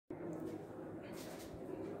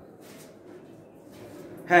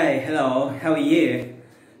Hey, hello, how are you?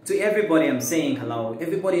 To everybody I'm saying hello,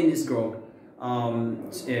 everybody in this group,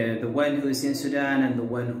 the one who's in Sudan and the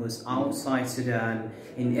one who's outside Sudan,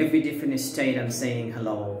 in every different state I'm saying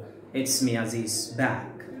hello. It's me, Aziz, back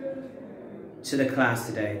to the class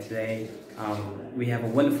today. Today we have a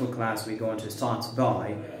wonderful class we're going to start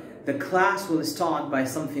by. The class will start by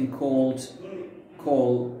something called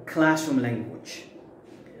classroom language.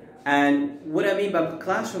 And what I mean by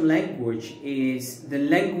classroom language is the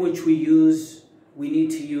language we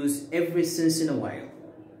need to use every once in a while.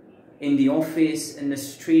 In the office, in the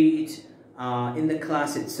street, in the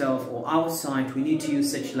class itself, or outside, we need to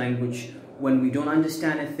use such language when we don't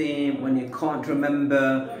understand a thing, when you can't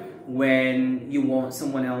remember, when you want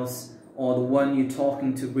someone else or the one you're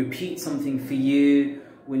talking to repeat something for you,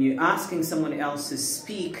 when you're asking someone else to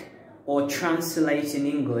speak or translate in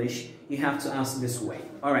English, you have to ask this way.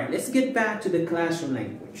 All right, let's get back to the classroom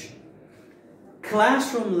language.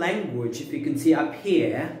 Classroom language, if you can see up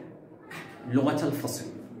here, لغة الفصل.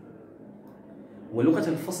 ولغة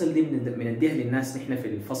الفصل دي بنديها للناس نحن في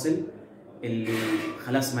الفصل اللي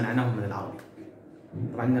خلاص منعناهم من العربي.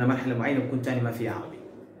 طبعا عندنا مرحلة معينة بكون تاني ما فيها عربي.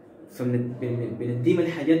 فبنديهم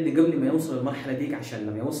الحاجات دي قبل ما يوصل المرحلة ديك عشان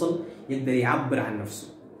لما يوصل يقدر يعبر عن نفسه.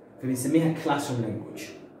 فبنسميها classroom language.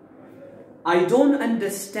 I don't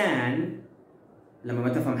understand. لما ما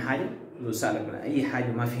تفهم حاجة لو سألك من أي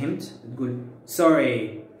حاجة ما فهمت تقول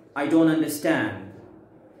sorry I don't understand.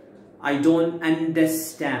 I don't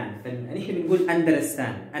understand. فنحن بنقول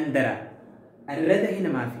understand. الردة هنا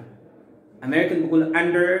ما في. American بيقول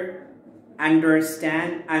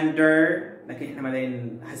understand لكن احنا ما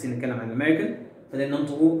داين حاسين نتكلم عن الامريكان فداين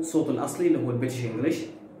ننطقوا الصوت الأصلي اللي هو البريتش انجلش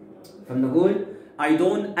فبنقول I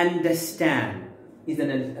don't understand. إذا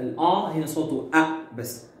الآ هنا صوته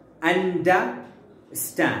بس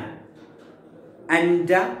understand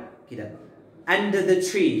كده under the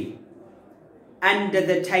tree under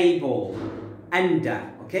the table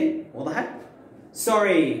okay وضحت؟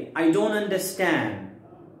 sorry I don't understand.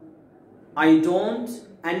 I don't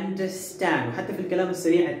understand. وحتى في الكلام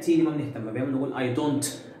السريع التي ما بنهتم بها بنقول I don't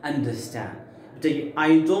understand. بتجي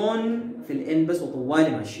I don't في الإن بس وطوالي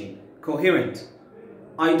ماشيين coherent.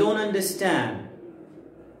 I don't understand.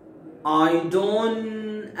 I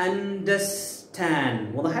don't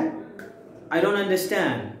understand. وضحت؟ I don't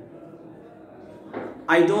understand.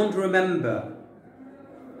 I don't remember.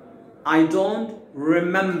 I don't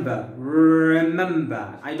remember.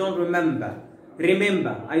 I don't remember.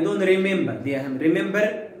 Remember. I don't remember. دي أهم. Remember.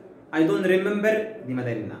 I don't remember. دي ما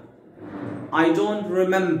دارينا. I don't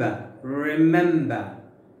remember.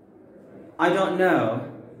 I don't know.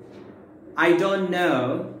 I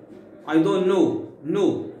don't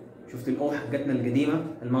know. شفت الأو حقتنا القديمة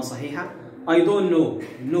الما صحيحة. I don't know.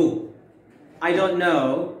 I don't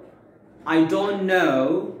know.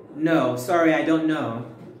 No. Sorry, I don't know.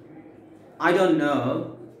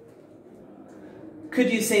 Could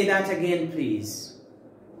you say that again, please?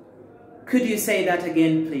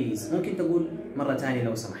 ممكن تقول مرة تانية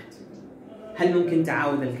لو سمحت. هل ممكن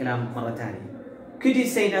تعاود الكلام مرة تانية؟ Could you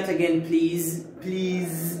say that again, please?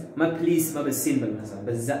 ما بالسين بالمثل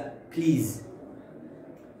بالزاء. Please.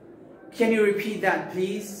 Can you repeat that,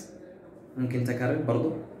 please? ممكن تكرر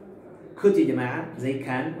برضو. Could يا جماعة زي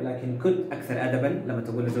كان ولكن could أكثر أدبا لما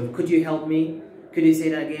تقول له Could you help me? Could you say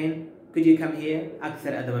that again? Could you come here?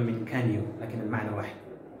 أكثر أدبا من can you لكن المعنى واحد.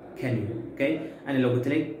 Can you? Okay? أنا لو قلت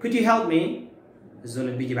لك Could you help me? الزول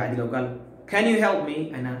اللي بيجي بعدي لو قال Can you help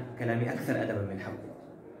me? أنا كلامي أكثر أدبا من حب.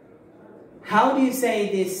 How do you say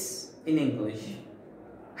this in English?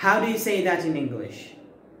 How do you say that in English?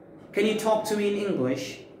 Can you talk to me in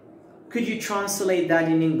English? Could you translate that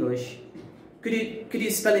in English? Could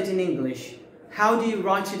you spell it in English? How do you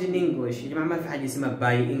write it in English? يا جماعة ما في حاجة اسمها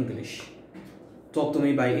by English. Talk to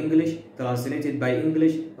me by English, translate it by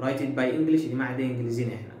English, write it by English. يا جماعة ده إنجليزيين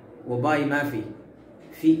إحنا. وباي ما في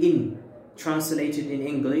in. Translate it in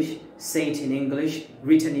English, say it in English,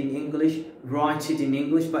 written in English, write it in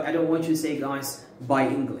English. But I don't want you to say guys by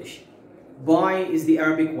English. By is the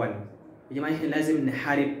Arabic one. يا جماعة إحنا لازم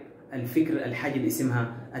نحارب الفكر الحاجة اللي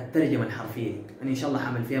اسمها الترجمة الحرفية. أنا إن شاء الله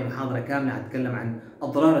حعمل فيها محاضرة كاملة أتكلم عن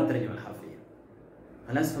أضرار الترجمة الحرفية.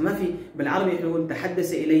 خلاص فما في بالعربي إحنا نقول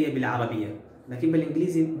تحدث إلي بالعربية، لكن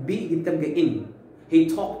بالإنجليزي بي تبقى in. He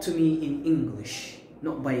talked to me in English,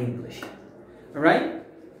 not by English. Alright?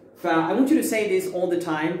 I want you to say this all the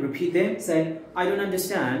time. Repeat them. Say I don't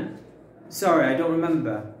understand. Sorry, I don't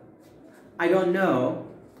remember. I don't know.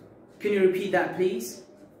 Can you repeat that, please?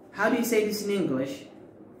 How do you say this in English?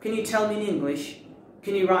 Can you tell me in English?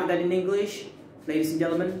 Can you write that in English? Ladies and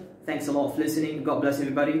gentlemen, Thanks a lot for listening. God bless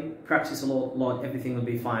everybody. Practice a lot. Everything will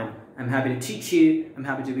be fine. I'm happy to teach you. I'm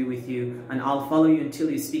happy to be with you. And I'll follow you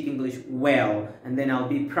until you speak English well. And then I'll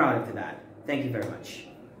be proud of that. Thank you very much.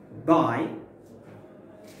 Bye.